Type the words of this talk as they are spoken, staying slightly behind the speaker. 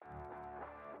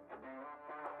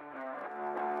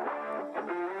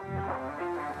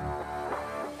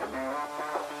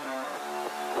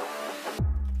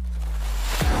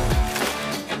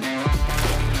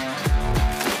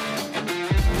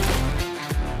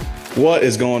What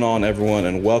is going on, everyone,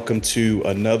 and welcome to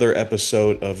another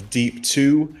episode of Deep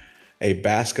Two, a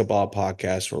basketball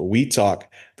podcast where we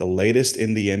talk the latest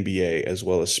in the NBA as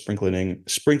well as sprinkling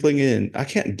in. I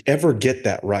can't ever get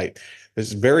that right.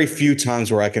 There's very few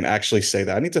times where I can actually say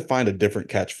that. I need to find a different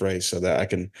catchphrase so that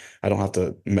I don't have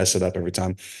to mess it up every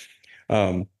time.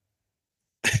 Um,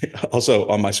 Also,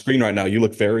 on my screen right now, you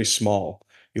look very small.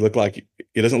 You look like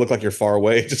it doesn't look like you're far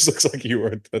away. It just looks like you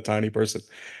were a tiny person.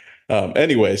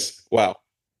 Anyways, wow.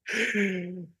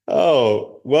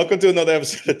 Oh, welcome to another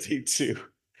episode of T2.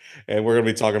 And we're going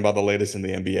to be talking about the latest in the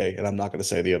NBA, and I'm not going to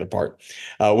say the other part.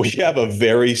 We have a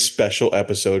very special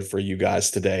episode for you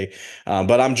guys today,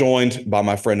 but I'm joined by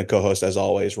my friend and co-host, as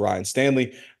always, Ryan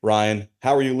Stanley. Ryan,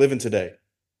 how are you living today?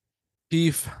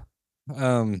 Keith,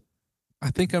 um,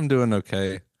 I think I'm doing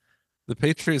okay. The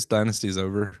Patriots dynasty is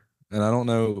over, and I don't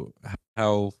know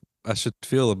how I should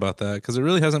feel about that because it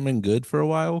really hasn't been good for a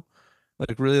while.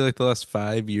 Like really, like the last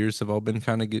 5 years have all been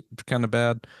kind of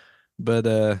bad. But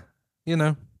you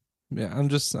know, yeah, I'm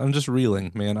just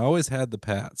reeling, man. I always had the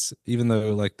Pats, even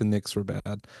though like the Knicks were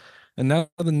bad, and now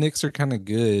the Knicks are kind of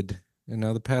good, and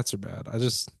now the Pats are bad. I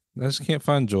just can't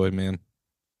find joy, man.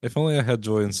 If only I had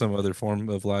joy in some other form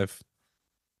of life,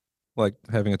 like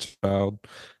having a child.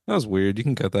 That was weird. You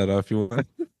can cut that off if you want.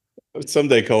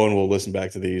 Someday Cohen will listen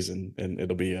back to these, and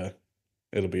it'll be a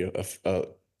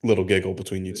little giggle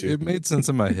between you two. It made sense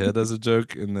in my head as a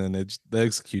joke, and then the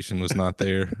execution was not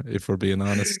there, if we're being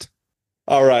honest.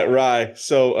 All right, Rye.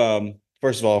 So,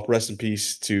 first of all, rest in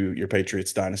peace to your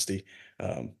Patriots dynasty.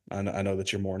 I know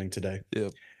that you're mourning today.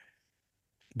 Yep.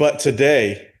 But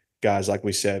today, guys, like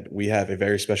we said, we have a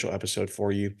very special episode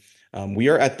for you. We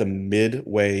are at the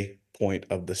midway point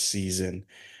of the season,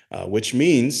 which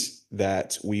means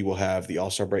that we will have the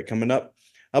All-Star break coming up.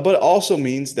 But it also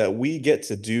means that we get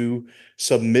to do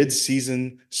some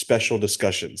mid-season special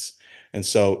discussions. And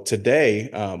so today,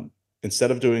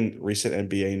 instead of doing recent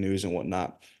NBA news and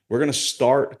whatnot, we're going to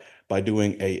start by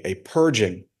doing a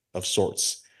purging of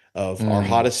sorts of our Mm.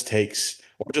 hottest takes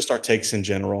or just our takes in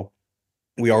general.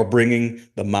 We are bringing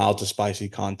the mild to spicy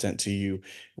content to you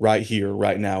right here,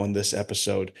 right now in this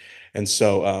episode. And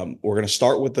so we're going to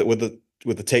start with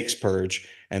the takes purge,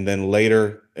 and then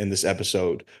later in this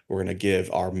episode, we're going to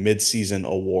give our midseason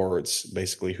awards,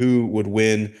 basically who would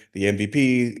win the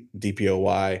MVP,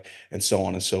 DPOY, and so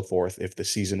on and so forth if the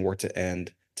season were to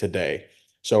end today.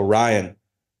 So Ryan,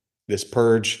 this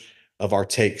purge of our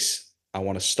takes, I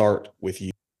want to start with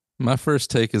you. My first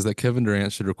take is that Kevin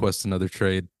Durant should request another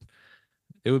trade.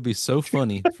 It would be so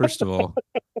funny, first of all.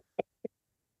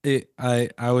 I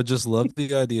would just love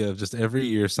the idea of just every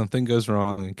year something goes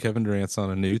wrong and Kevin Durant's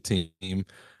on a new team.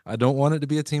 I don't want it to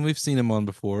be a team we've seen him on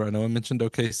before. I know I mentioned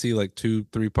OKC like 2,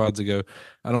 3 pods ago.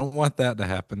 I don't want that to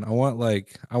happen. I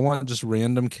want just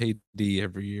random KD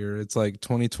every year. It's like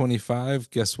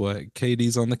 2025. Guess what?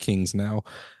 KD's on the Kings now.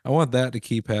 I want that to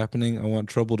keep happening. I want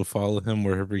trouble to follow him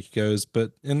wherever he goes.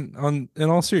 But in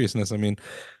all seriousness, I mean,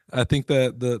 I think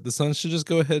that the Suns should just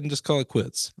go ahead and just call it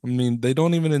quits. I mean, they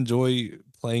don't even enjoy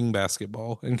playing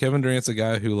basketball, and Kevin Durant's a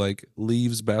guy who like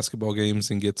leaves basketball games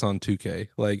and gets on 2K.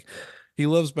 Like he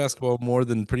loves basketball more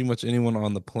than pretty much anyone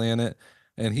on the planet,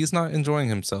 and he's not enjoying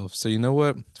himself. So you know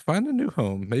what? Find a new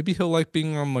home. Maybe he'll like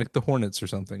being on like the Hornets or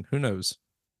something. Who knows?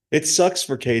 It sucks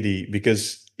for KD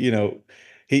because,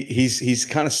 he's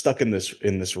kind of stuck in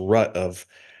this rut of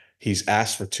he's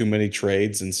asked for too many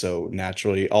trades, and so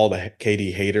naturally all the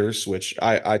KD haters, which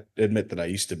I admit that I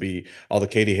used to be, all the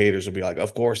KD haters will be like,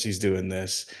 of course he's doing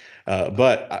this.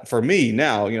 But for me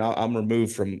now, I'm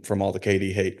removed from all the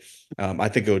KD hate. I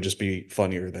think it would just be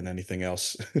funnier than anything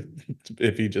else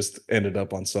if he just ended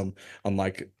up on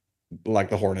like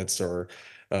the Hornets or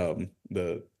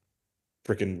the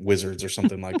freaking Wizards or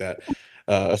something like that.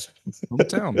 Uh,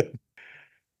 Hometown.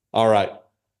 all right.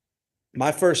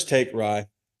 My first take, Rye,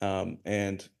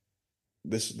 and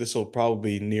this will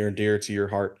probably be near and dear to your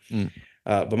heart. Mm,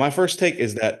 But my first take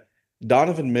is that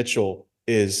Donovan Mitchell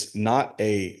is not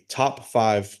a top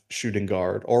five shooting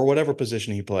guard or whatever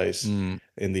position he plays mm,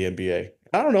 in the NBA.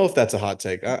 I don't know if that's a hot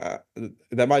take. That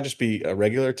might just be a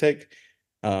regular take.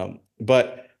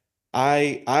 But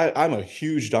I'm a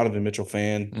huge Donovan Mitchell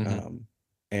fan, hmm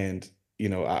and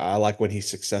I like when he's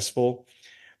successful.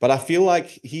 But I feel like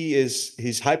he's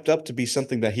hyped up to be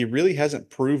something that he really hasn't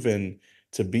proven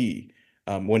to be.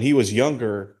 When he was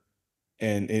younger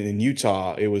and in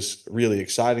Utah, it was really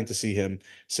exciting to see him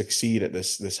succeed at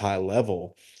this high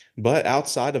level. But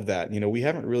outside of that, we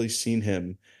haven't really seen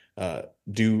him uh,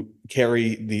 do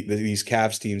carry these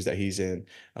Cavs teams that he's in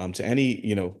to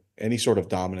any sort of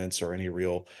dominance or any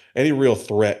real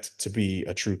threat to be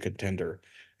a true contender.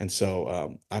 And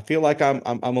so I feel like I'm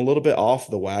a little bit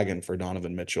off the wagon for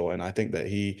Donovan Mitchell, and I think that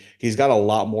he's got a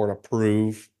lot more to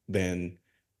prove than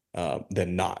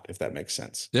not, if that makes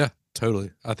sense. Yeah,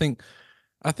 totally. I think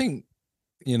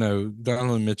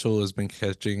Donovan Mitchell has been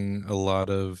catching a lot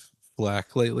of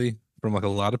flack lately from like a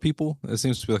lot of people. It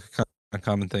seems to be like a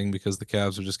common thing because the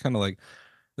Cavs are just kind of like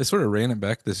they sort of ran it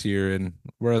back this year, and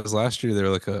whereas last year they were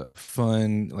like a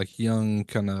fun, like young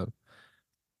kind of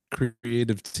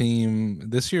creative team,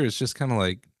 this year it's just kind of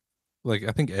like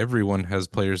I think everyone has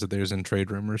players of theirs in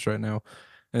trade rumors right now.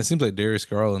 And it seems like Darius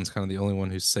Garland's kind of the only one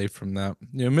who's safe from that.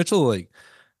 Mitchell, like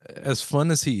as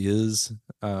fun as he is,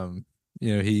 um,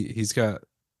 he's got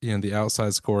the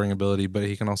outside scoring ability, but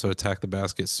he can also attack the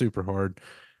basket super hard.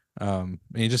 And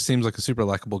he just seems like a super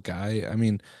likable guy. I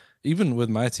mean, even with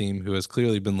my team, who has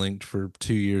clearly been linked for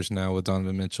 2 years now with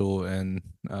Donovan Mitchell, and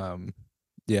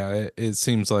yeah, it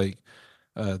seems like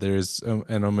there's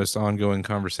an almost ongoing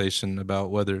conversation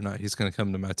about whether or not he's going to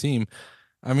come to my team.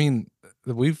 I mean,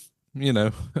 we've, me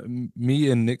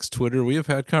and Nick's Twitter, we have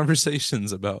had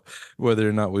conversations about whether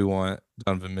or not we want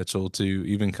Donovan Mitchell to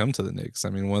even come to the Knicks. I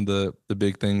mean, one of the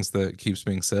big things that keeps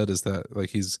being said is that like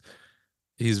he's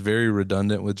very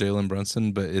redundant with Jalen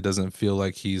Brunson, but it doesn't feel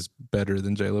like he's better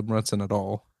than Jalen Brunson at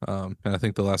all. And I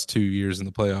think the last 2 years in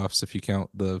the playoffs, if you count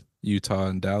the Utah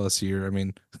and Dallas year, I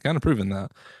mean, it's kind of proven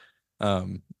that.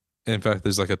 Um, in fact,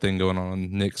 there's like a thing going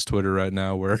on Nick's Twitter right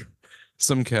now where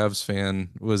some Cavs fan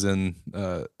was in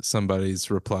somebody's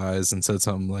replies and said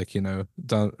something like,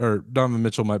 Donovan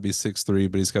Mitchell might be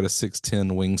 6'3", but he's got a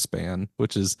 6'10" wingspan,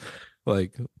 which is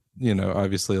like,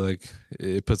 obviously like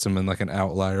it puts him in like an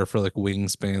outlier for like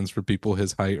wingspans for people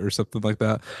his height or something like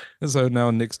that. And so now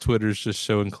Nick's Twitter's just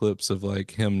showing clips of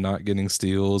like him not getting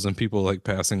steals and people like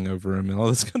passing over him and all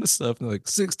this kind of stuff. And like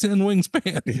 6'10"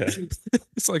 wingspan. Yeah.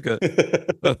 It's like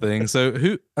a thing. So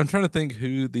who I'm trying to think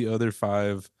who the other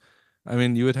five. I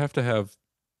mean, you would have to have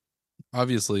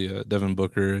obviously Devin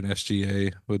Booker and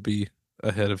SGA would be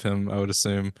ahead of him, I would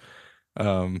assume.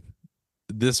 Um,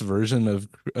 this version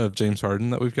of James Harden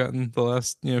that we've gotten the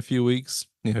last few weeks,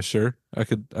 sure, I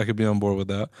could be on board with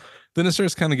that. Then it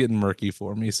starts kind of getting murky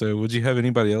for me. So, would you have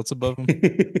anybody else above him?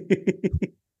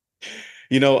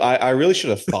 I really should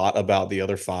have thought about the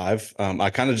other five. I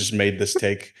kind of just made this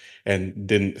take and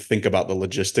didn't think about the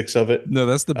logistics of it. No,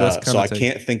 that's the best So kind of I take.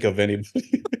 can't think of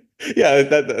anybody. Yeah,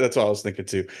 that's what I was thinking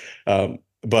too.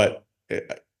 But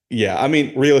yeah, I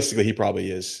mean, realistically, he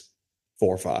probably is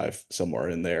 4 or 5 somewhere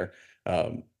in there.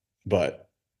 But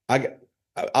I,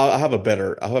 I'll have a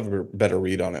better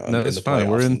read on it No, in it's the fine.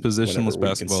 We're playoffs in and whenever positionless we can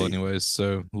basketball see. anyways.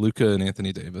 So Luca and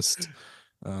Anthony Davis,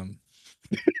 um,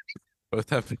 both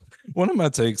have one of my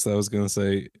takes that I was gonna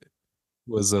say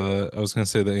was I was gonna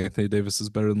say that Anthony Davis is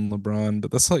better than LeBron,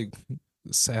 but that's like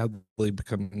sadly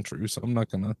becoming true. So I'm not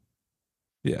gonna.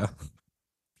 Yeah.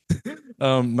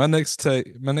 My next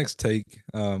take.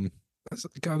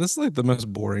 God, this is like the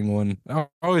most boring one. I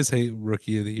always hate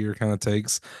rookie of the year kind of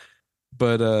takes,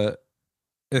 but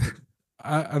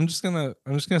I'm just gonna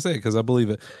say it because I believe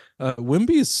it.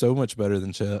 Wimby is so much better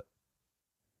than Chet.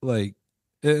 Like,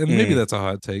 and maybe Mm, that's a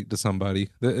hot take to somebody.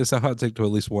 It's a hot take to at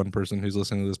least one person who's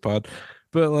listening to this pod.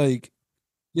 But like,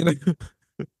 you know,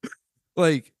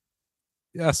 like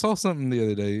yeah, I saw something the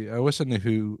other day. I wish I knew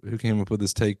who came up with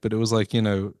this take, but it was like,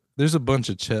 there's a bunch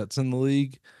of Chets in the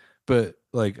league, but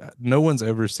like no one's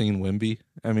ever seen Wimby.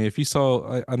 I mean, if you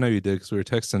saw, I know you did because we were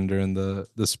texting during the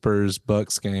Spurs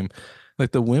Bucks game.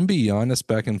 Like the Wimby Giannis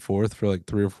back and forth for like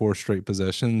 3 or 4 straight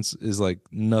possessions is like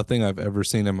nothing I've ever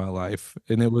seen in my life,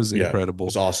 and it was yeah, it was incredible.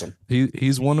 awesome.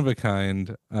 He's one of a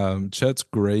kind. Chet's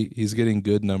great. He's getting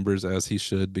good numbers as he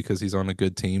should because he's on a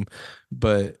good team.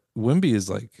 But Wimby is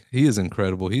like he is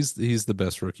incredible. He's the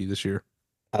best rookie this year.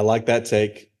 I like that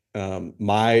take.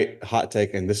 My hot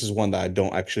take, and this is one that I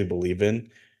don't actually believe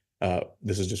in.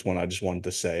 This is just one I just wanted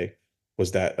to say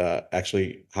was that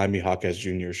actually Jaime Jaquez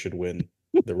Jr. should win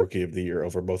the Rookie of the Year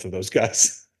over both of those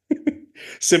guys,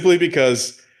 simply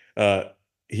because uh,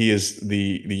 he is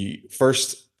the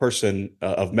first person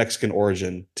of Mexican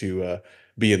origin to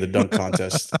be in the dunk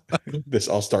contest this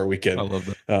All-Star I weekend, love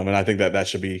that. and I think that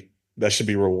should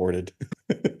be rewarded.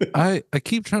 I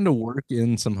keep trying to work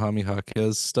in some Jaime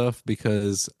Jaquez stuff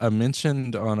because I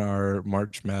mentioned on our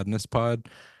March Madness pod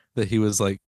that he was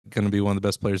like going to be one of the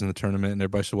best players in the tournament and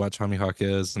everybody should watch Jaime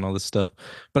Jaquez and all this stuff.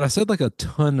 But I said like a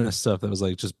ton of stuff that was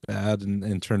like just bad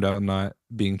and turned out not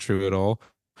being true at all.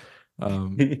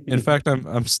 In fact,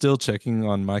 I'm still checking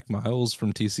on Mike Miles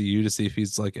from TCU to see if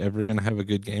he's like ever gonna have a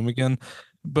good game again.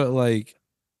 But like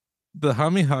the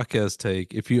Jaime Jaquez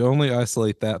take, if you only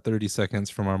isolate that 30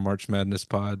 seconds from our March Madness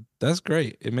pod, that's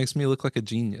great. It makes me look like a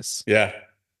genius. Yeah.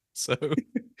 So,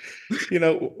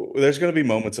 There's going to be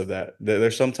moments of that.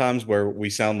 There's sometimes where we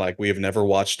sound like we have never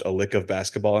watched a lick of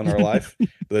basketball in our life, but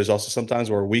there's also sometimes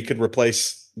where we could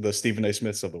replace the Stephen A.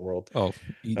 Smiths of the world. oh,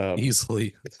 Um,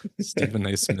 easily Stephen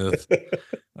A. Smith,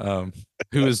 um,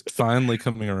 who is finally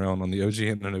coming around on the OG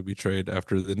Anunoby trade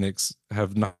after the Knicks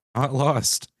have not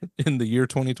lost in the year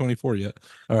 2024 yet.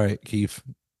 All right, Keith,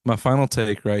 my final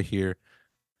take right here.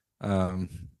 Um,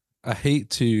 I hate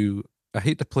to I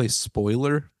hate to play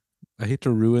spoiler. I hate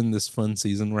to ruin this fun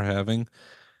season we're having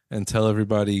and tell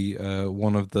everybody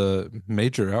one of the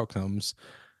major outcomes.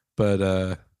 But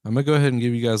I'm gonna go ahead and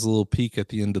give you guys a little peek at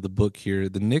the end of the book here.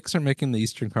 The Knicks are making the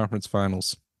Eastern Conference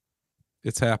Finals.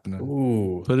 It's happening.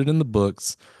 Ooh. Put it in the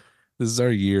books. This is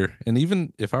our year. And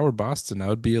even if I were Boston, I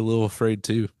would be a little afraid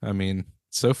too. I mean,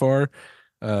 so far,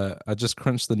 I just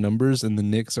crunched the numbers, and the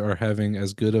Knicks are having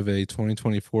as good of a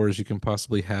 2024 as you can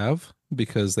possibly have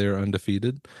because they are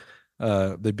undefeated.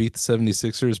 They beat the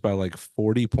 76ers by like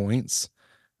 40 points.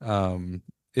 Um,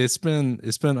 it's been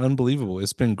unbelievable.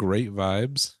 It's been great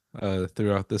vibes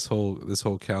throughout this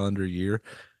whole calendar year.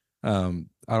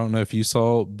 I don't know if you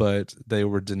saw, but they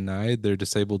were denied their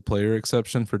disabled player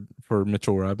exception for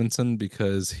Mitchell Robinson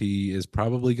because he is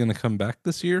probably going to come back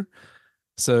this year.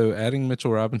 So adding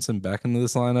Mitchell Robinson back into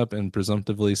this lineup and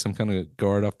presumptively some kind of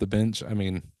guard off the bench, I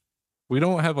mean, we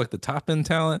don't have like the top end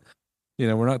talent.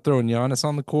 We're not throwing Giannis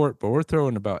on the court, but we're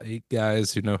throwing about 8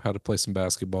 guys who know how to play some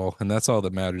basketball, and that's all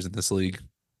that matters in this league.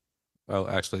 Well,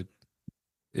 actually,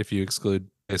 if you exclude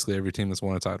basically every team that's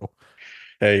won a title.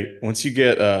 Hey, once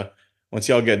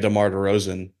y'all get DeMar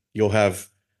DeRozan, you'll have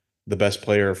the best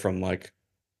player from like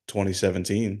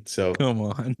 2017. So Come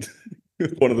on.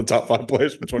 one of the top five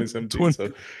players from 2017. 20,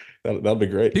 So that'll be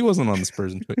great. he wasn't on the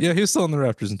Spurs yeah, he was still on the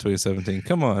Raptors in 2017.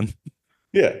 Come on.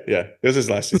 Yeah, yeah. It was his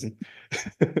last season.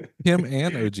 Him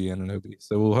and OG Anunoby.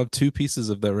 So we'll have two pieces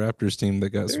of that Raptors team that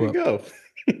got There you swept.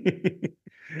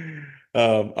 go.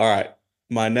 All right.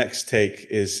 My next take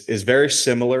is very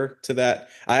similar to that.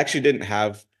 I actually didn't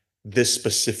have this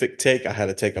specific take. I had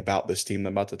a take about this team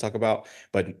I'm about to talk about,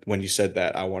 but when you said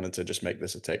that, I wanted to just make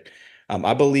this a take.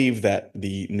 I believe that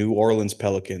the New Orleans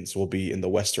Pelicans will be in the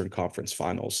Western Conference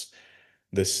Finals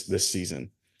this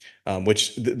season.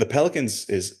 Which the Pelicans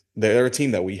they're a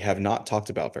team that we have not talked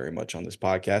about very much on this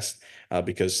podcast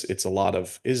because it's a lot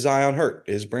of, is Zion hurt?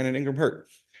 Is Brandon Ingram hurt?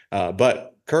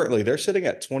 But currently they're sitting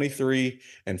at 23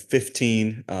 and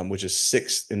 15, which is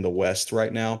sixth in the West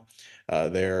right now.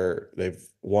 They've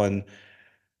won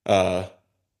uh,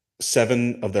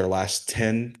 seven of their last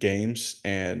 10 games,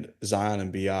 and Zion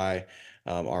and BI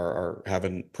are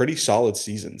having pretty solid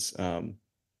seasons. They're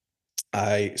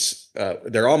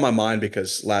on my mind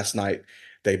because last night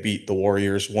they beat the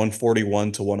Warriors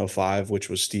 141 to 105, which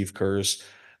was Steve Kerr's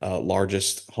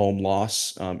largest home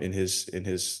loss in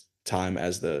his time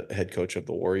as the head coach of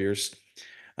the Warriors.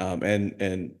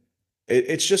 And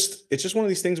it's just one of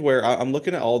these things where I'm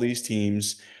looking at all these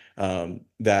teams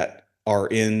that are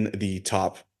in the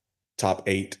top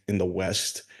eight in the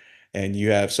West, and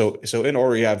you have so in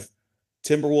order you have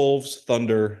Timberwolves,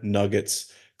 Thunder,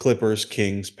 Nuggets, Clippers,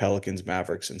 Kings, Pelicans,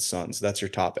 Mavericks, and Suns. That's your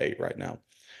top eight right now.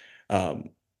 Um,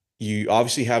 you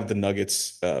obviously have the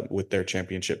Nuggets with their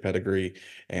championship pedigree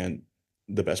and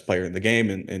the best player in the game,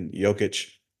 and Jokic,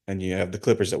 and you have the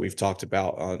Clippers that we've talked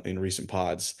about in recent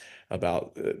pods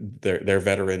about their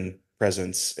veteran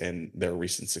presence and their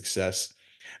recent success.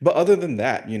 But other than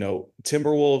that,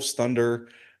 Timberwolves, Thunder,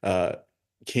 uh,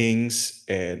 Kings,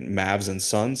 and Mavs and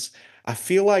Suns. I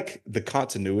feel like the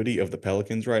continuity of the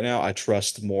Pelicans right now, I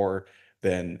trust more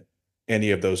than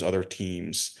any of those other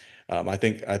teams. I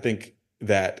think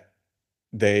that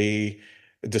they,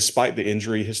 despite the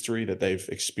injury history that they've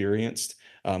experienced,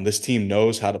 this team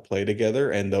knows how to play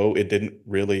together. And though it didn't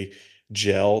really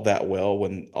gel that well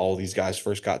when all these guys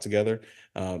first got together,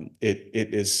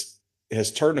 it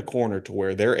has turned a corner to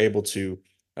where they're able to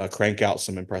crank out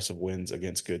some impressive wins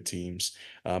against good teams.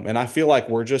 And I feel like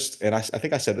I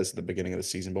think I said this at the beginning of the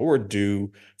season, but we're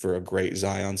due for a great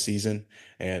Zion season.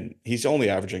 And he's only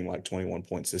averaging like 21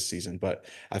 points this season. But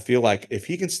I feel like if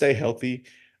he can stay healthy,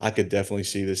 I could definitely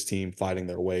see this team fighting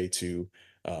their way to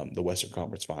the Western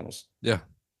Conference Finals. Yeah.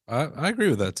 I agree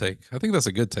with that take. I think that's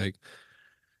a good take.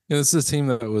 This is a team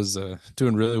that was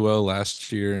doing really well last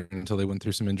year until they went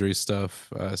through some injury stuff.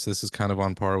 So this is kind of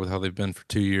on par with how they've been for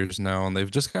 2 years now, and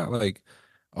they've just got like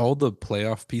all the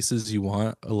playoff pieces you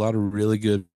want. A lot of really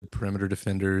good perimeter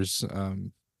defenders.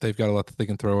 They've got a lot that they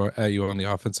can throw at you on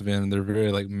the offensive end. They're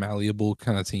very like malleable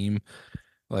kind of team.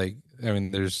 Like, I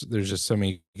mean, there's just so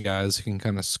many guys who can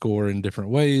kind of score in different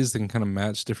ways. They can kind of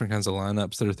match different kinds of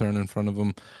lineups that are thrown in front of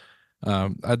them.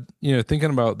 Thinking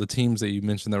about the teams that you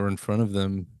mentioned that were in front of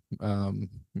them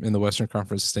in the Western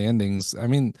Conference standings. I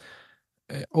mean,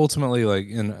 ultimately, like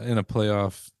in a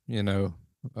playoff,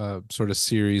 sort of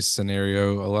series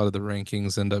scenario, a lot of the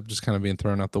rankings end up just kind of being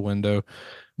thrown out the window.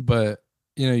 But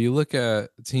you look at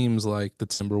teams like the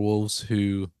Timberwolves,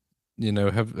 who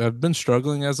have been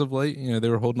struggling as of late. They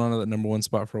were holding on to that number one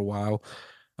spot for a while.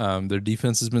 Their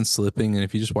defense has been slipping, and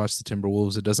if you just watch the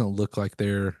Timberwolves, it doesn't look like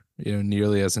they're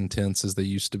nearly as intense as they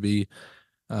used to be.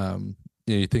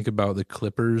 You think about the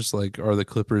Clippers, like, are the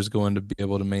Clippers going to be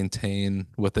able to maintain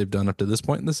what they've done up to this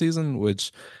point in the season,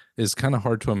 which is kind of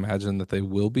hard to imagine that they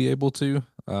will be able to.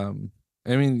 I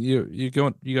mean, you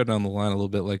go down the line a little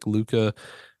bit, like Luca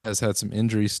has had some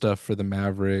injury stuff for the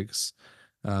Mavericks.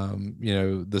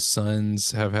 The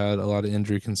Suns have had a lot of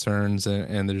injury concerns,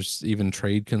 and there's even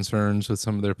trade concerns with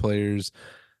some of their players.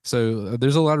 So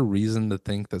there's a lot of reason to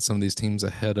think that some of these teams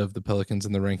ahead of the Pelicans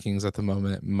in the rankings at the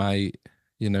moment might,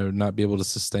 not be able to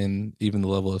sustain even the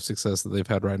level of success that they've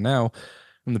had right now.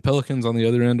 And the Pelicans on the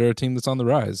other end are a team that's on the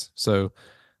rise. So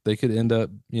they could end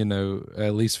up,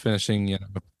 at least finishing,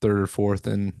 third or fourth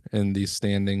in these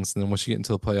standings. And then once you get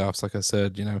into the playoffs, like I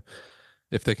said,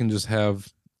 if they can just have,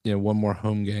 one more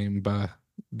home game by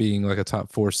being like a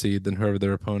top four seed than whoever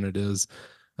their opponent is,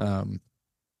 um,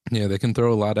 they can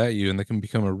throw a lot at you and they can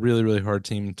become a really, really hard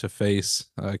team to face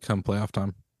come playoff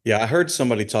time. Yeah, I heard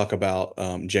somebody talk about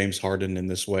James Harden in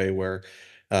this way, where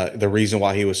the reason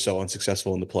why he was so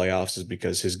unsuccessful in the playoffs is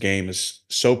because his game is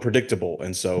so predictable,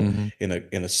 and so Hmm.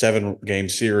 in a 7 game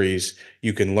series,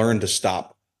 you can learn to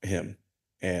stop him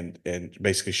and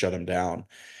basically shut him down.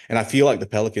 And I feel like the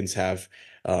Pelicans have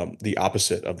the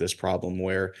opposite of this problem,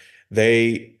 where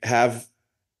they have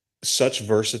such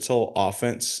versatile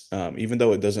offense, even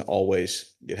though it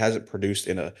hasn't produced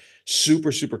in a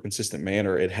super consistent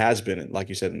manner. It has been, like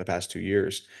you said, in the past 2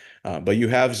 years. But you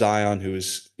have Zion, who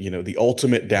is the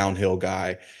ultimate downhill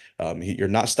guy. You're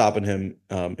not stopping him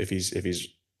if he's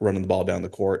running the ball down the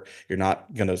court. You're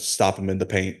not going to stop him in the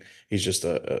paint. He's just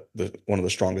one of the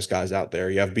strongest guys out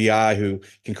there. You have Bi, who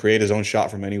can create his own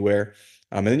shot from anywhere.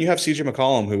 And then you have CJ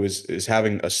McCollum, who is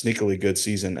having a sneakily good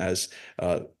season as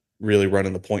really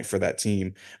running the point for that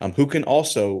team, who can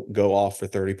also go off for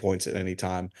 30 points at any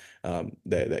time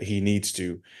that he needs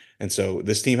to. And so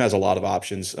this team has a lot of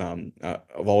options.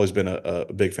 I've always been a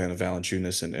big fan of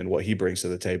Valanciunas and what he brings to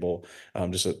the table.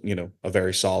 Just a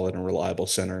very solid and reliable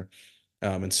center.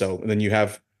 And then you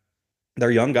have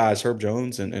their young guys, Herb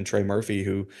Jones and Trey Murphy,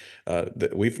 who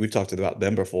we've talked about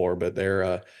them before, but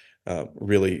they're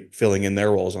really filling in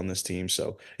their roles on this team.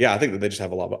 So yeah, I think that they just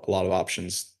have a lot of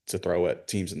options to throw at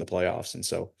teams in the playoffs, and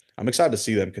so I'm excited to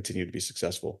see them continue to be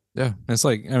successful. Yeah, it's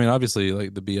like, I mean, obviously,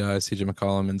 like the Bi, CJ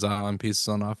McCollum, and Zion pieces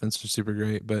on offense are super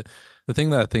great, but the thing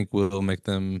that I think will make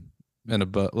them I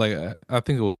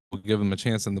think it will give them a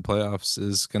chance in the playoffs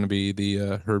is going to be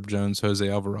the Herb Jones, Jose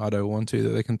Alvarado 1-2 that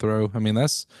they can throw. I mean,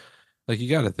 that's like, you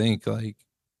got to think like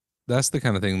that's the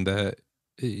kind of thing that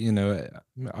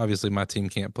obviously my team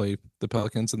can't play the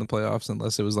Pelicans in the playoffs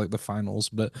unless it was like the finals,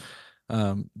 but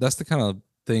that's the kind of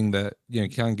thing that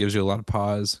kind of gives you a lot of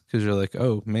pause because you're like,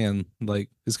 oh man, like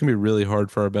it's gonna be really hard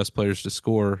for our best players to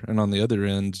score, and on the other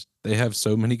end, they have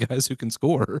so many guys who can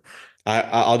score.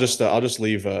 I'll just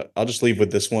leave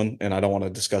with this one, and I don't want to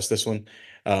discuss this one.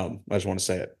 I just want to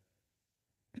say it.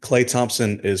 Klay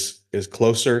Thompson is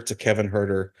closer to Kevin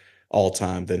Herter all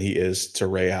time than he is to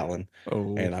Ray Allen,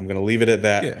 Oh, and I'm going to leave it at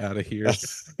get that. out of here.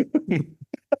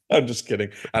 I'm just kidding.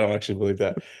 I don't actually believe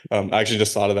that. I actually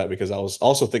just thought of that because I was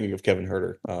also thinking of Kevin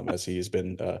Herter, as he has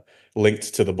been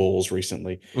linked to the Bulls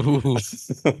recently. Ooh,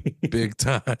 big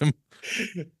time.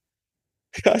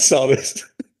 I saw this.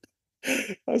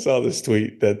 I saw this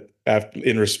tweet that after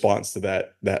in response to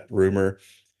that rumor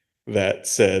that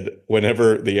said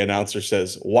whenever the announcer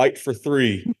says "white for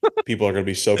three," people are going to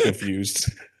be so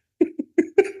confused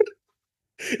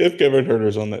if Kevin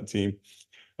Herter's on that team.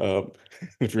 Um,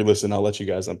 if you're listening, I'll let you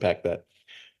guys unpack that.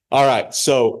 All right.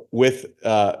 So with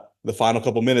the final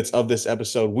couple minutes of this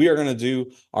episode, we are going to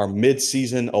do our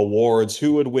mid-season awards.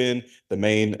 Who would win the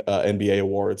main NBA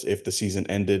awards if the season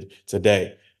ended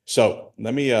today? So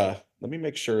let me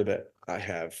make sure that I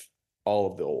have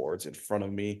all of the awards in front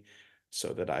of me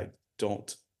so that I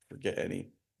don't forget any.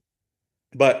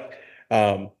 But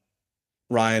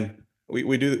Ryan,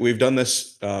 we've done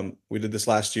this. We did this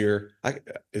last year.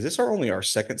 Is this our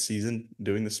second season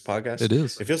doing this podcast? It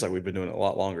is. It feels like we've been doing it a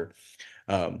lot longer.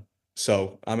 Um,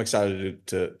 so I'm excited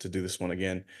to do this one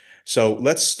again. So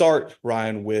let's start,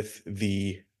 Ryan,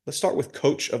 let's start with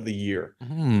Coach of the Year.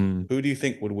 Hmm. Who do you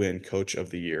think would win Coach of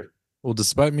the Year? Well,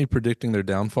 despite me predicting their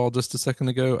downfall just a second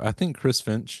ago, I think Chris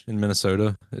Finch in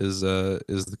Minnesota is the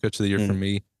coach of the year for Mm,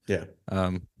 me. yeah.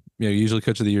 Um, usually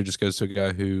coach of the year just goes to a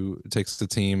guy who takes the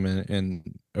team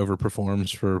and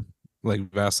overperforms for like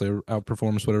vastly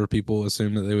outperforms whatever people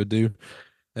assume that they would do.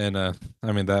 And I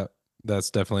mean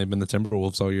that's definitely been the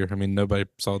Timberwolves all year. I mean, nobody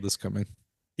saw this coming.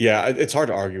 Yeah, it's hard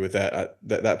to argue with that.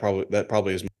 That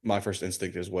probably is my first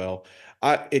instinct as well.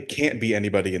 It can't be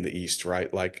anybody in the East,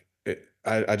 right? Like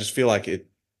I just feel like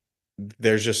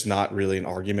there's just not really an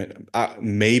argument.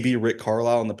 Maybe Rick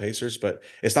Carlisle and the Pacers, but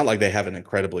it's not like they have an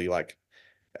incredibly like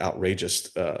outrageous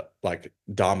like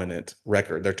dominant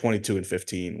record. They're 22 and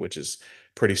 15, which is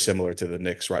pretty similar to the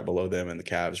Knicks right below them and the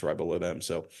Cavs right below them.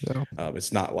 So Yeah.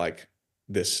 it's not like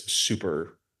this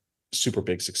super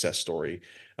big success story,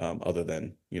 other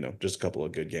than just a couple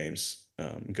of good games,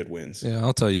 good wins. Yeah,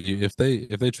 I'll tell you, if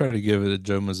they try to give it a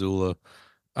Joe Mazzulla,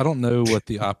 I don't know what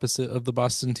the opposite of the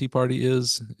Boston Tea Party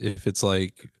is. If it's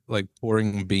like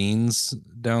pouring beans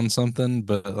down something,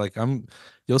 but like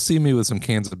you'll see me with some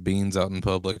cans of beans out in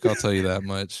public. I'll tell you that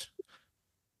much.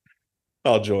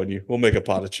 I'll join you. We'll make a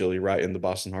pot of chili right in the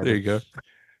Boston There Harbor. you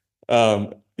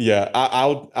go. Yeah,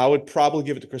 I would probably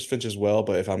give it to Chris Finch as well,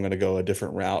 but if I'm going to go a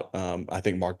different route, I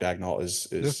think Mark Dagnall is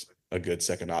Yeah. is a good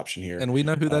second option here. And we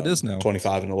know who that is now.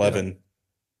 25 and Yeah. 11.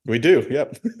 We do.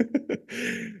 Yep.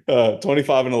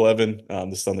 25 and 11.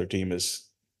 This Thunder team is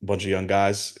a bunch of young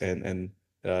guys, and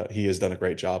he has done a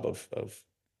great job of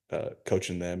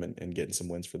coaching them and getting some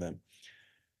wins for them.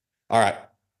 All right.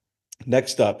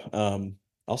 Next up,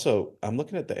 also I'm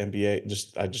looking at the NBA.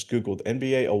 I just Googled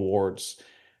NBA awards,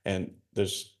 and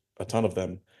there's a ton of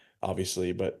them,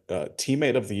 obviously. But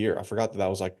teammate of the year, I forgot that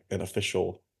was like an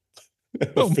official an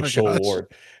Oh my official gosh.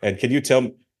 award. And can you tell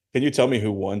me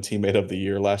who won teammate of the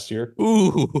year last year?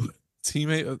 Ooh,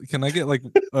 teammate. Can I get like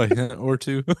a hint or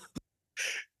two?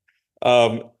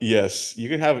 Yes, you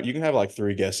can have like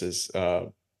three guesses.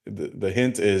 The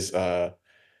hint is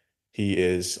he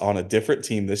is on a different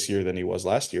team this year than he was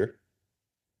last year,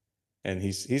 and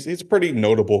he's a pretty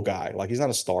notable guy. Like he's not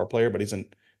a star player, but he's a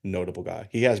notable guy.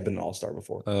 He has been an all-star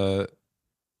before. Uh,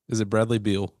 is it Bradley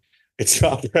Beal? It's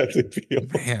not Bradley Beal.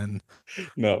 Man,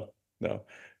 No, no.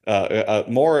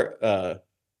 More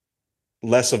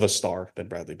less of a star than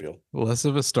Bradley Beal. less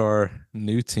of a star,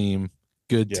 new team,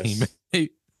 good Yes. teammate,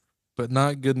 but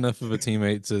not good enough of a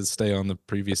teammate to stay on the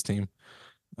previous team.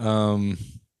 Um,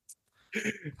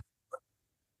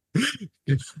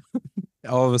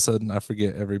 all of a sudden, I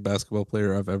forget every basketball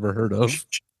player I've ever heard of.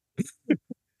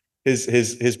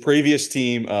 His previous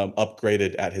team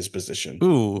upgraded at his position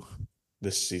Ooh,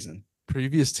 this season.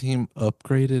 previous team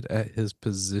upgraded at his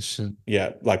position.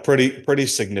 Yeah, like pretty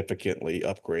significantly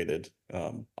upgraded.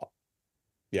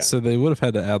 Yeah. So they would have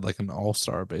had to add like an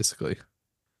all-star, basically.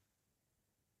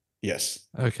 Yes.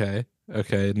 Okay.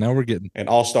 Okay. Now we're getting And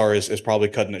all-star is probably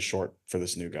cutting it short for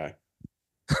this new guy.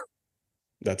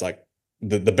 That's like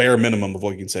the bare minimum of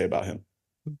what you can say about him.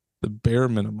 the bare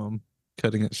minimum,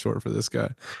 cutting it short for this guy.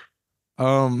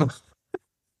 Um,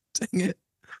 dang it.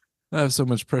 I have so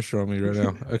much pressure on me right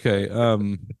now. Okay.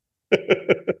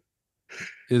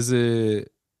 Is it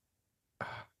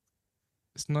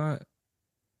it's not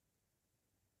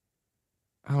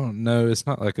I don't know. It's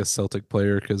not like a Celtic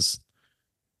player because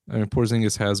I mean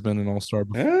Porzingis has been an all-star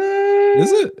before.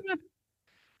 Is Uh, it?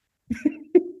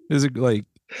 Is it like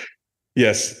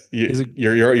yes, is it is it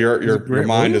your Grant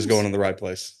mind is going Williams in the right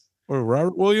place. or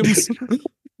Robert Williams?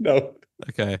 No,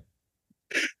 Okay.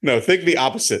 no, think the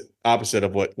opposite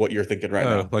of what you're thinking right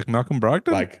Oh, now. like Malcolm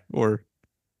Brogdon? Like, Or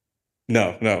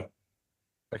no, no.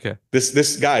 okay.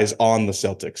 This guy is on the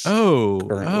Celtics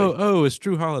currently. It's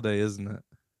Drew Holiday, isn't it?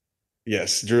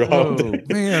 Yes, Drew Oh Holiday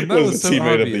man, that was was the so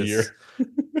teammate of the obvious. year.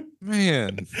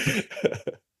 Man,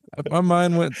 my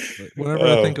mind went whenever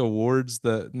I think Oh, awards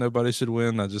that nobody should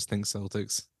win, I just think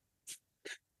Celtics.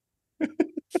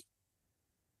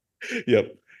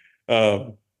 yep.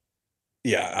 Um,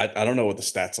 yeah, I don't know what the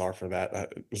stats are for that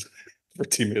for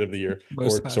teammate of the year,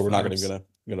 Most or high so we're not even fives.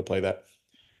 gonna play that.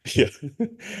 Yeah.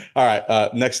 All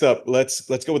right. Next up, let's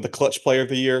go with the clutch player of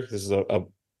the year. This is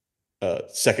a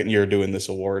second year doing this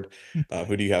award.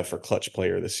 Who do you have for clutch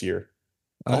player this year?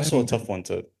 Also a I'm tough one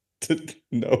to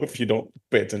know if you don't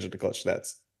pay attention to clutch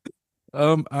stats.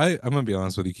 I'm gonna be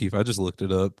honest with you, Keith. I just looked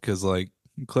it up because like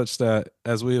clutch stat,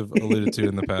 as we have alluded to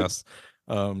in the past,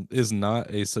 is not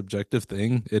a subjective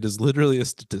thing. It is literally a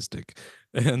statistic.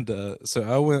 And so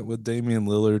I went with Damian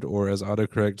Lillard, or as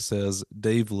autocorrect says,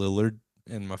 Dave Lillard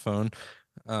in my phone.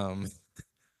 Um,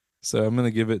 so I'm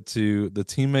gonna give it to the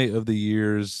teammate of the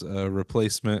year's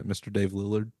replacement, Mr. Dave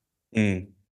Lillard. Mm,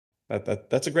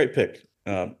 that's a great pick.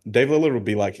 Dave Lillard would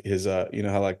be like his you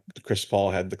know how like Chris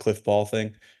Paul had the Cliff Paul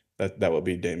thing? That would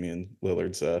be Damian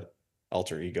Lillard's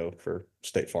alter ego for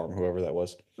State Farm, whoever that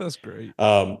was. That's great.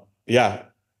 Yeah,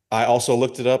 I also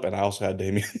looked it up and I also had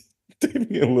Damian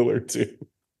Damian Lillard too,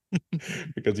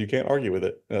 because you can't argue with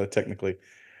it, technically.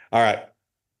 All right.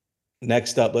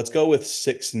 Next up, let's go with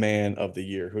sixth man of the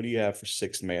year. Who do you have for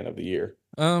sixth man of the year?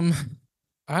 Um,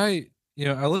 I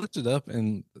I looked it up,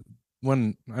 and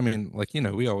when I mean, like,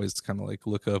 we always kind of like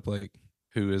look up like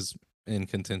who is in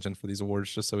contention for these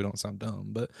awards just so we don't sound dumb.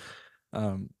 But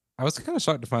um I was kind of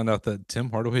shocked to find out that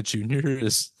Tim Hardaway Jr.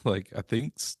 is like, I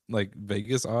think like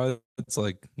Vegas odds,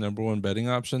 like number one betting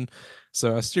option.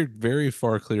 So I steered very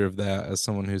far clear of that as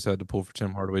someone who's had to pull for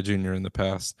Tim Hardaway Jr. in the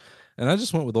past. And I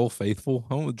just went with Old Faithful.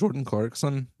 I went with Jordan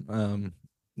Clarkson.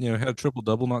 Had a triple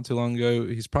double not too long ago.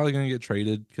 He's probably going to get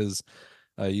traded because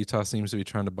Utah seems to be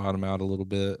trying to bottom out a little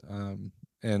bit.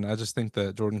 And I just think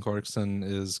that Jordan Clarkson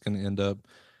is going to end up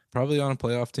probably on a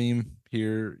playoff team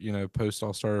here, post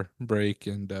All-Star break.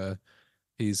 And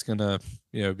he's going to,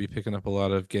 be picking up a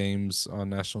lot of games on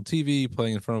national TV,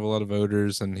 playing in front of a lot of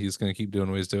voters, and he's going to keep doing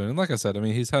what he's doing. And like I said, I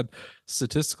mean, he's had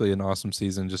statistically an awesome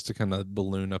season just to kind of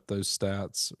balloon up those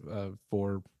stats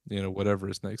for, whatever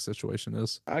his next situation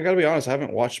is. I gotta be honest, I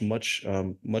haven't watched much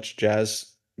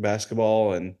Jazz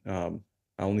basketball, and I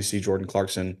only see Jordan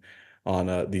Clarkson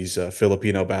on these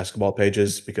Filipino basketball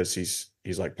pages because he's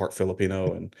like part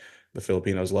Filipino and the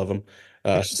Filipinos love him.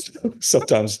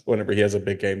 Sometimes whenever he has a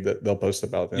big game, that they'll post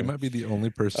about You him. might be the only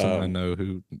person I Um, know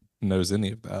who knows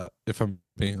any of that, if I'm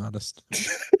being honest.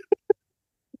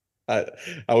 I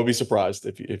I would be surprised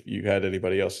if you had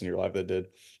anybody else in your life that did.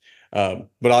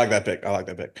 But I like that pick. I like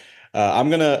that pick. I'm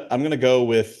gonna go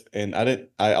with, and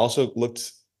I also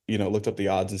looked up the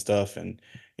odds and stuff, and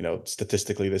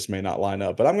statistically this may not line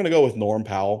up, but I'm gonna go with Norm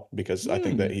Powell because I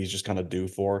think that Hmm. he's just kind of due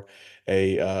for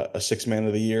a six man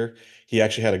of the year. He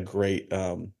actually had a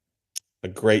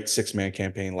great six man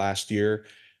campaign last year,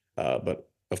 but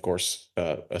of course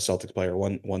a Celtics player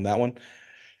won that one.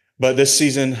 But this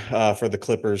season, for the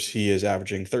Clippers, he is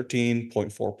averaging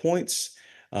 13.4 points,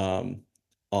 um,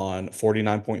 on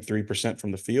 49.3%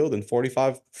 from the field and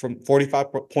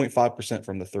 45.5%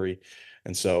 from the three.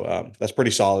 And so that's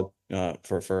pretty solid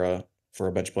for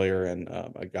a bench player and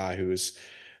a guy who is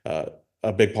uh,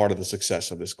 a big part of the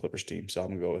success of this Clippers team. So I'm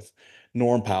gonna go with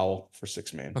Norm Powell for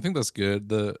six I man. think that's good.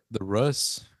 The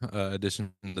Russ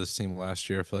addition to this team last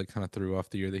year, I feel like kind of threw off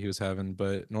the year that he was having.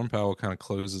 But Norm Powell kind of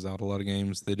closes out a lot of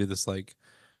games. They do this like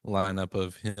lineup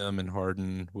of him and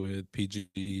Harden with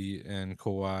PG and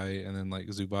Kawhi, and then like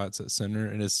Zubats at center,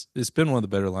 and it's been one of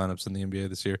the better lineups in the NBA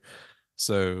this year.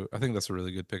 So I think that's a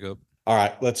really good pickup. All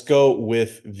right, let's go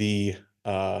with the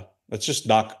let's just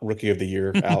knock rookie of the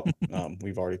year out.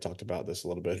 We've already talked about this a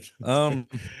little bit. um,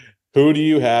 Who do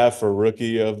you have for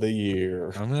rookie of the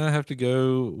year? I'm gonna have to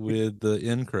go with the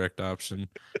incorrect option,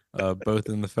 both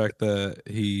in the fact that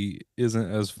he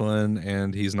isn't as fun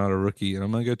and he's not a rookie, and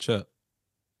I'm gonna go Chet.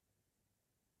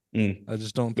 Mm, I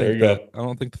just don't there think you that go. I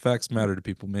don't think the facts matter to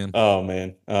people, man. Oh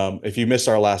man. If you missed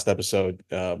our last episode,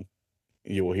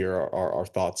 you will hear our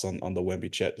thoughts on the Wemby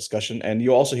Chet discussion. And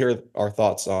you'll also hear our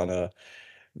thoughts on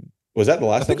was that the I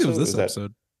last think it was episode? this Was that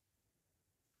episode.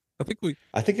 I think we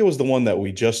I think it was the one that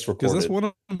we just because that's recorded.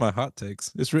 one of my hot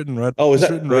takes. It's written right. Oh, is It's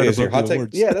that written right is your above the hot take?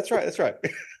 awards. Yeah, that's right. That's right.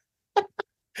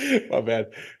 My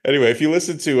bad. Anyway, if you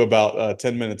listen to about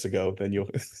 10 minutes ago, then you'll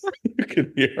you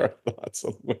can hear our thoughts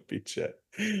on Wimpy Chet.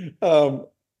 Um,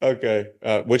 okay.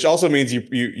 Which also means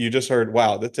you just heard,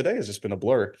 wow, that today has just been a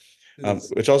blur. It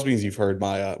is Which also means you've heard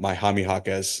my Jaime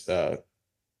Jaquez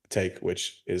take,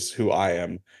 which is who I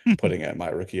am putting at my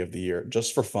rookie of the year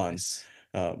just for fun. nice,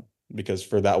 Um, because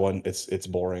for that one, it's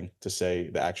boring to say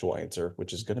the actual answer,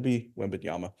 which is gonna be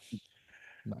Wembanyama.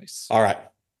 nice. All right.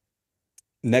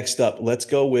 Next up, let's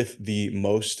go with the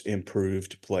most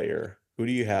improved player. Who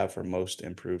do you have for most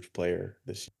improved player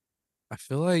this year? I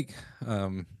feel like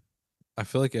um, I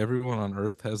feel like everyone on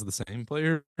Earth has the same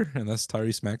player, and that's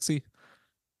Tyrese Maxey.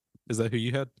 Is that who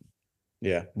you had?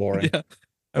 Yeah, boring. Yeah,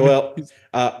 I mean Well, he's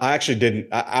I actually didn't.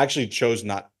 I actually chose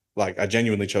not. Like, I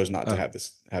genuinely chose not to uh, have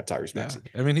Tyrese yeah. Maxey.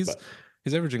 I mean But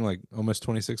he's averaging like almost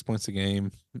 26 points a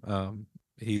game.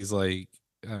 He's like,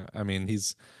 I mean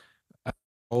he's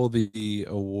all the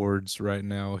awards right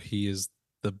now, he is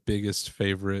the biggest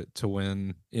favorite to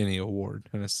win any award,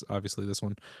 and it's obviously this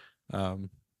one. Um,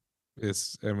 I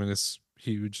mean, it's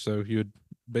huge. So he would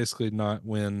basically not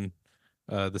win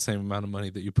the same amount of money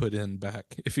that you put in back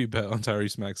if you bet on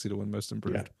Tyrese Maxey to win Most yeah,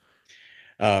 Improved.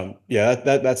 yeah,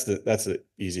 that's the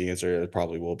easy answer. It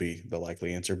probably will be the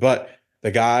likely answer. But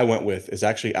The guy I went with is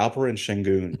actually Alperen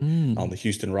Şengün on Mm. the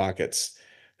Houston Rockets,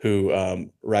 who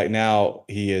right now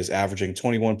he is averaging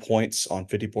 21 points on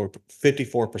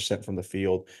 54% from the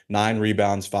field, 9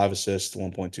 rebounds, 5 assists,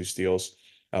 1.2 steals,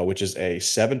 which is a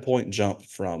 7 point jump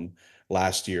from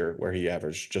last year where he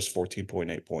averaged just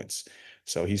 14.8 points.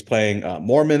 So he's playing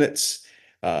more minutes.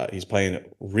 He's playing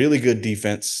really good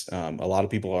defense. A lot of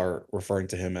people are referring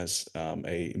to him as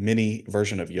a mini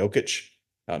version of Jokic.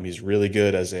 He's really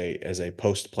good as a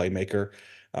post playmaker.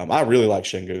 I really like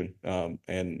Şengün,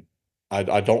 and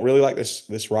I don't really like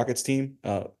this Rockets team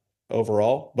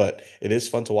overall, but it is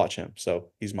fun to watch him. So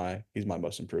he's my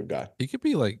most improved guy. He could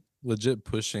be like legit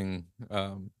pushing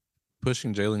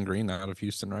Jalen Green out of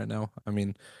Houston right now. I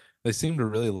mean, they seem to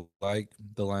really like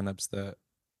the lineups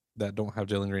that don't have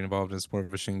Jalen Green involved. It's more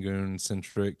of a Şengün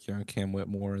centric, Cam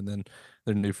Whitmore, and then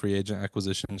their new free agent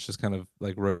acquisitions, just kind of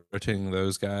like rotating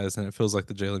those guys. And it feels like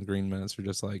the Jalen Green minutes are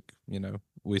just like,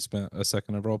 we spent a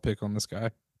second overall pick on this guy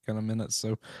kind of minutes.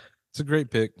 So it's a great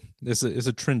pick. It's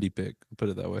a trendy pick, put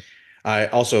it that way. I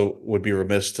also would be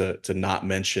remiss to not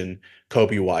mention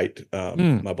Kobe White,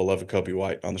 Mm. my beloved Kobe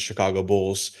White on the Chicago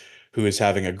Bulls, who is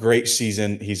having a great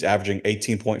season. He's averaging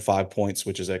 18.5 points,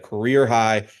 which is a career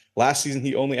high. Last season,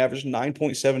 he only averaged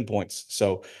 9.7 points.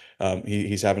 So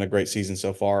he's having a great season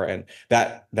so far, and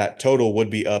that total would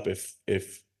be up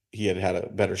if he had had a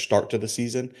better start to the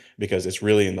season because it's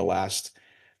really in the last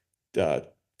uh,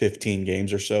 15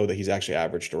 games or so that he's actually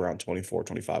averaged around 24,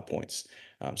 25 points.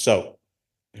 So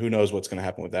who knows what's going to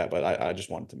happen with that? But I just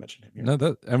wanted to mention him here.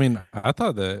 No, I mean, I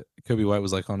thought that Kobe White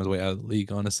was like on his way out of the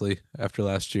league, honestly, after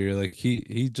last year. Like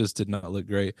he just did not look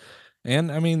great.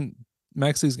 And I mean,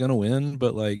 Maxi's gonna win,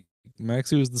 but like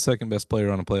Maxi was the second best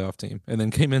player on a playoff team and then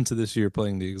came into this year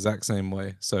playing the exact same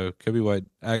way. So Kobe White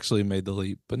actually made the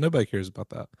leap, but nobody cares about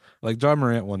that. Like John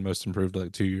Morant won most improved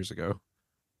like 2 years ago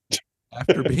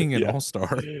after being an Yeah.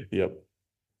 all-star. Yep.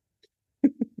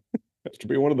 To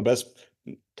be one of the best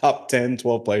top 10,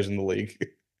 12 players in the league.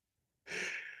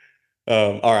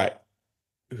 All right.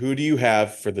 Who do you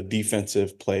have for the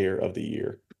defensive player of the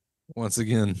year? Once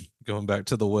again, going back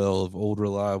to the well of old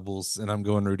reliables, and I'm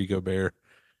going Rudy Gobert.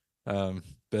 Um,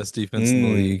 Best defense in the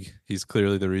Mm, league. He's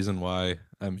clearly the reason why.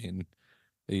 I mean,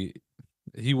 he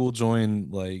he will join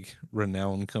like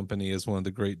renowned company as one of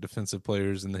the great defensive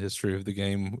players in the history of the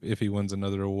game if he wins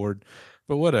another award.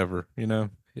 But whatever,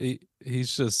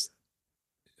 he's just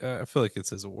I feel like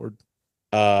it's his award.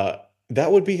 uh, that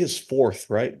would be his fourth,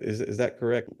 right? Is that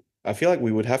correct? I feel like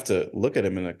we would have to look at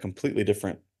him in a completely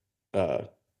different uh,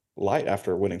 light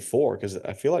after winning four, because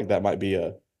I feel like that might be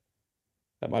a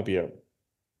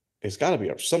it's got to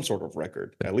be some sort of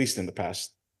record, at least in the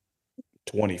past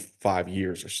 25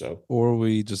 years or so. Or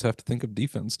we just have to think of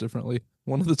defense differently.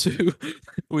 One of the two.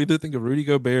 We either think of Rudy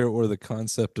Gobert or the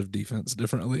concept of defense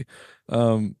differently.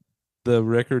 Um, the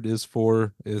record is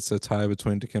four. It's a tie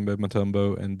between Dikembe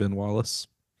Mutombo and Ben Wallace.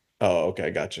 Oh, okay,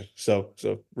 gotcha. So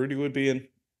Rudy would be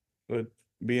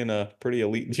in a pretty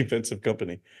elite defensive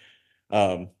company.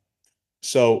 Um,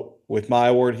 so with my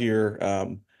award here,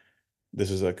 this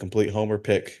is a complete homer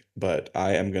pick, but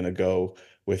I am going to go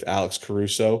with Alex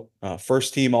Caruso.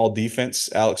 First team all defense,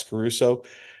 Alex Caruso.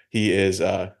 He is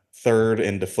third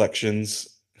in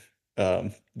deflections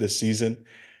this season,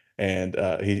 and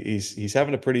he's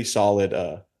having a pretty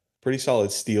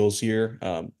solid steals here.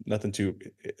 Nothing too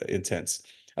intense.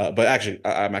 But actually,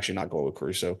 I'm actually not going with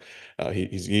Caruso.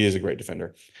 He is a great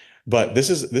defender. But this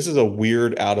is a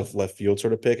weird out of left field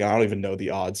sort of pick. I don't even know the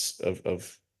odds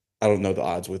of I don't know the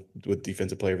odds with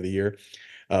defensive player of the year.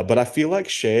 But I feel like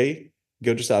Shea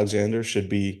Gilgeous-Alexander should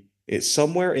be it's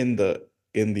somewhere in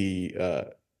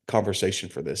the conversation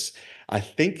for this. I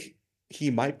think he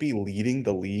might be leading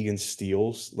the league in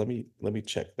steals. Let me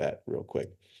check that real quick.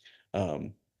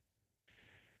 Um,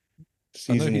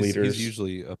 I know Season he's leaders.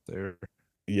 usually up there.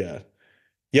 Yeah.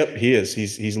 Yep, he is.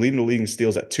 He's leading the league in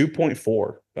steals at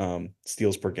 2.4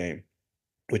 steals per game,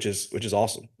 which is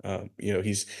awesome.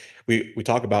 We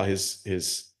talk about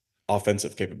his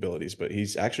offensive capabilities, but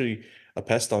he's actually a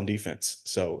pest on defense.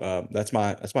 So that's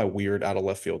my weird out of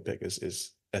left field pick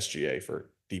is SGA for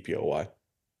DPOY.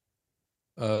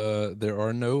 There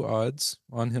are no odds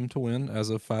on him to win as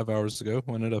of 5 hours ago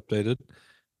when it updated,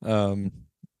 um,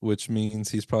 which means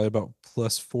he's probably about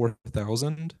plus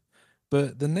 4,000.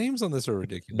 But the names on this are Bet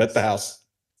the ridiculous. house.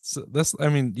 So I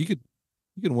mean, you could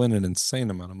win an insane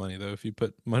amount of money though if you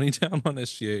put money down on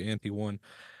SGA and he won.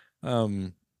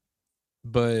 Um,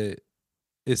 but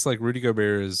it's like Rudy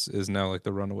Gobert is now like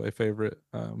the runaway favorite.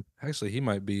 Actually, he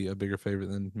might be a bigger favorite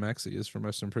than Maxi is for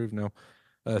most improved now.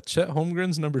 Chet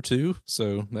Holmgren's number two,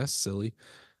 so that's silly.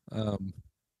 Um,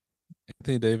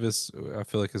 Anthony Davis, I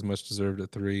feel like is much deserved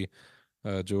at 3.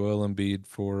 Joel Embiid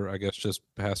for, I guess, just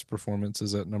past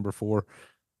performances at number 4.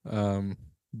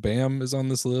 Bam is on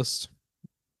this list.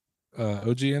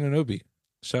 OG Anunoby,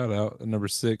 shout out at number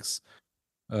 6.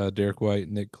 Derek White,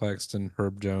 Nick Claxton,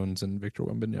 Herb Jones, and Victor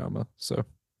Wembanyama. So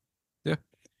yeah,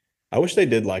 I wish they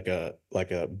did like a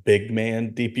big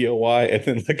man DPOY and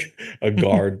then like a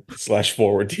guard slash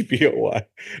forward DPOY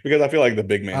because I feel like the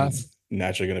big I, man's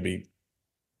naturally going to be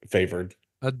favored.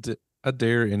 I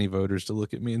dare any voters to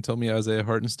look at me and tell me Isaiah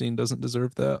Hartenstein doesn't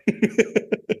deserve that.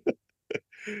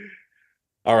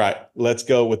 All right, let's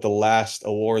go with the last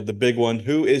award, the big one.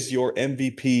 Who is your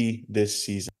MVP this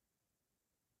season?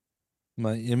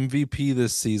 My MVP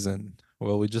this season.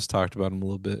 Well, we just talked about him a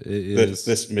little bit. It This is,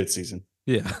 this midseason.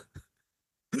 yeah,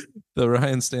 the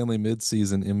Ryan Stanley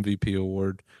midseason MVP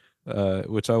award,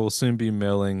 which I will soon be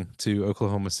mailing to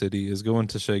Oklahoma City, is going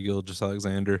to Shai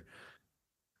Gilgeous-Alexander.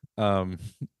 Um,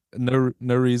 no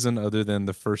reason other than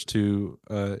the first two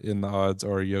in the odds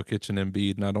are Jokic and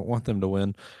Embiid, and I don't want them to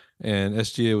win. And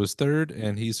SGA was third,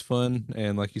 and he's fun,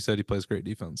 and like you said, he plays great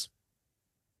defense.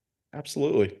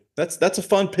 Absolutely. That's a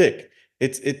fun pick.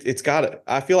 It's got it.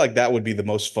 I feel like that would be the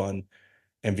most fun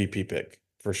MVP pick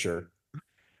for sure.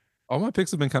 All my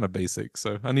picks have been kind of basic,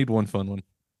 so I need one fun one.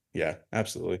 Yeah,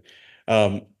 absolutely.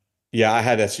 Um, yeah, I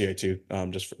had SGA too.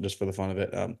 Just for the fun of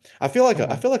it. I feel like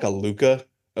a Luca,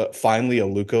 finally a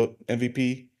Luca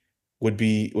MVP would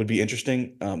be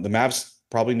interesting. The Mavs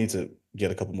probably need to get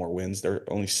a couple more wins. They're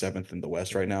only 7th in the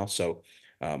West right now, so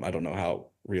I don't know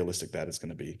how realistic that is going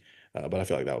to be. But I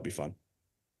feel like that would be fun.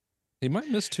 He might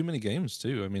miss too many games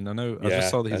too. I mean, I know I just Yeah,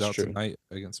 saw that he's that's out true. tonight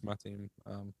against my team.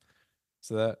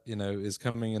 So that, is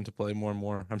coming into play more and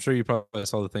more. I'm sure you probably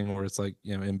saw the thing where it's like,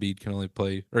 Embiid can only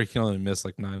play, or he can only miss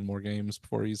like 9 more games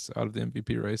before he's out of the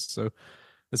MVP race. So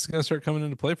this is going to start coming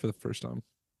into play for the first time.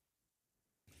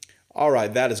 All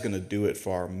right, that is going to do it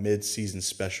for our mid-season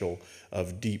special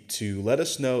of Deep 2. Let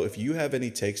us know if you have any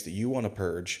takes that you want to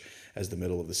purge as the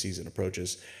middle of the season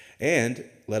approaches. And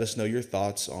let us know your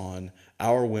thoughts on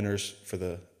our winners for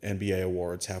the NBA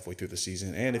awards halfway through the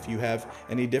season. And if you have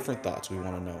any different thoughts, we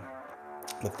want to know.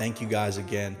 But thank you guys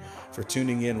again for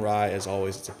tuning in. Rye, as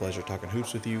always, it's a pleasure talking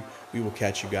hoops with you. We will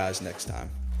catch you guys next time.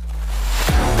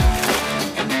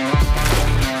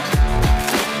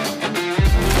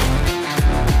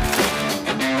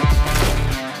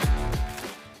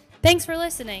 Thanks for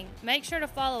listening. Make sure to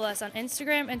follow us on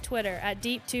Instagram and Twitter at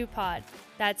Deep2Pod.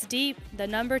 That's Deep, the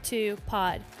number 2,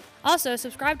 Pod. Also,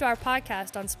 subscribe to our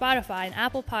podcast on Spotify and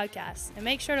Apple Podcasts, and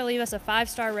make sure to leave us a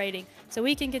 5-star rating so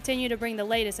we can continue to bring the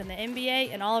latest in the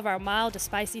NBA and all of our mild to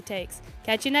spicy takes.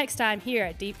 Catch you next time here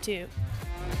at Deep 2.